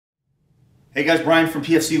Hey guys, Brian from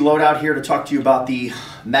PFC Loadout here to talk to you about the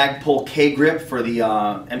Magpul K grip for the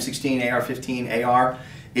M16 AR-15 AR.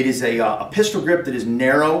 It is a pistol grip that is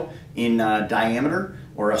narrow in diameter,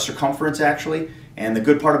 or a circumference actually. And the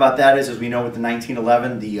good part about that is, as we know with the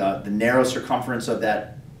 1911, the narrow circumference of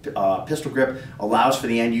that pistol grip allows for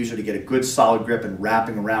the end user to get a good solid grip and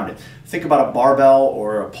wrapping around it. Think about a barbell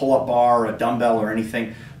or a pull-up bar or a dumbbell or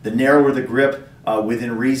anything. The narrower the grip,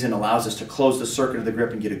 within reason, allows us to close the circuit of the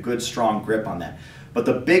grip and get a good strong grip on that. But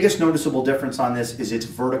the biggest noticeable difference on this is its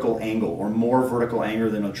vertical angle, or more vertical angle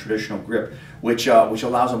than a traditional grip, which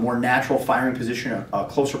allows a more natural firing position, a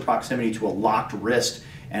closer proximity to a locked wrist,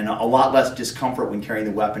 and a lot less discomfort when carrying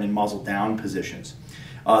the weapon in muzzle down positions.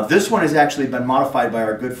 This one has actually been modified by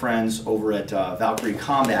our good friends over at Valkyrie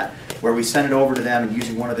Combat, where we sent it over to them and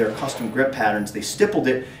using one of their custom grip patterns, they stippled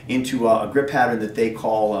it into a grip pattern that they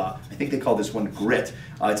call, I think they call this one Grit.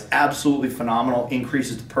 It's absolutely phenomenal,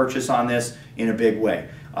 increases the purchase on this in a big way.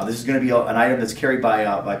 This is going to be an item that's carried by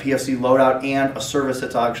PFC Loadout and a service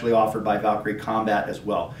that's actually offered by Valkyrie Combat as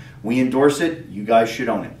well. We endorse it, you guys should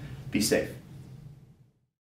own it. Be safe.